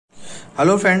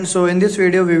Hello friends, so in this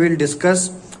video we will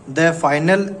discuss the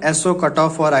final SO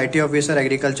cutoff for IT officer,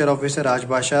 agriculture officer,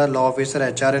 Rajbhasha, law officer,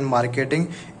 HR and marketing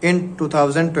in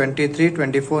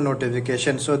 2023-24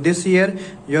 notification. So this year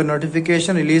your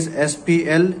notification release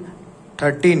SPL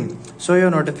 13. So your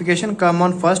notification come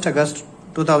on 1st August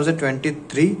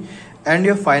 2023 and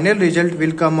your final result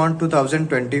will come on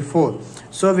 2024.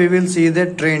 So we will see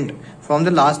the trend from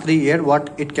the last 3 years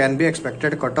what it can be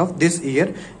expected cutoff this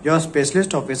year your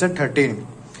specialist officer 13.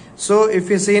 So if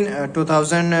you see in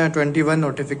 2021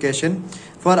 notification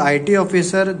for IT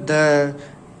officer, the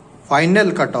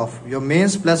final cutoff your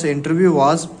mains plus interview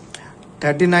was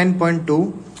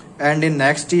 39.2 and in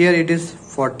next year it is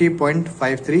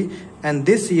 40.53 and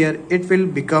this year it will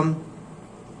become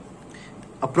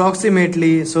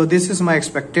approximately, so this is my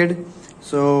expected.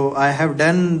 So I have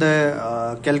done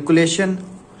the calculation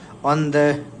on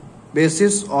the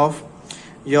basis of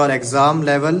your exam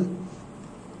level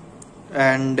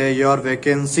and your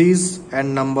vacancies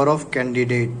and number of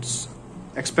candidates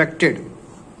expected.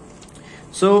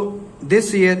 So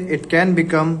this year it can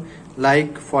become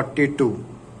like 42,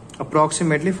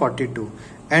 approximately 42,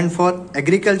 and for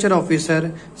agriculture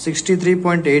officer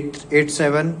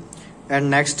 63.887 and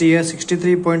next year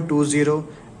 63.20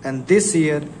 and this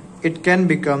year it can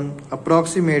become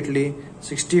approximately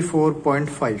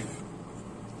 64.5.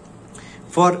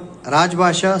 For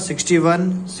Rajbhasha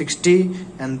 61, 60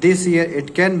 and this year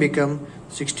it can become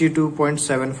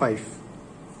 62.75.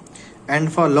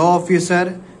 And for law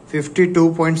officer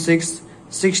 52.6,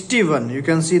 61. You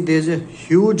can see there is a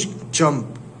huge jump.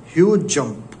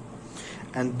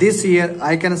 And this year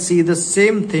I can see the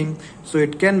same thing, so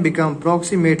it can become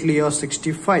approximately or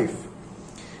 65.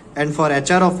 And for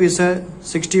HR officer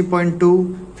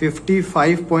 60.2,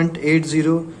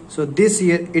 55.80, so this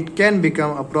year it can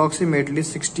become approximately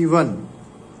 61.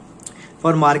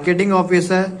 For marketing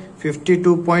officer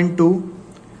 52.2,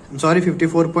 I'm sorry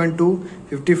 54.2,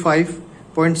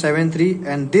 55.73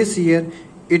 and this year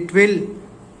it will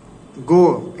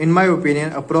go, in my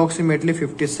opinion, approximately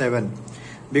 57,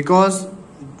 because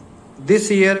this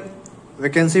year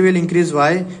vacancy will increase.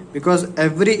 Why? Because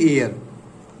every year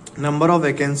number of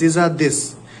vacancies are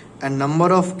this and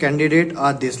number of candidates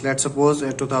are this. Let's suppose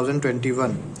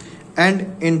 2021 and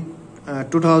in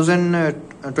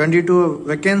 2022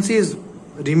 vacancies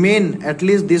remain at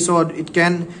least this, or it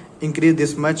can increase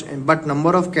this much, but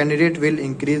number of candidates will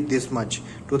increase this much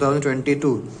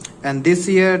 2022 and this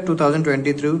year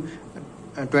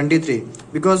 2023,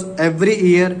 because every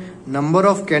year number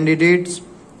of candidates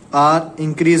are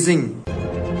increasing.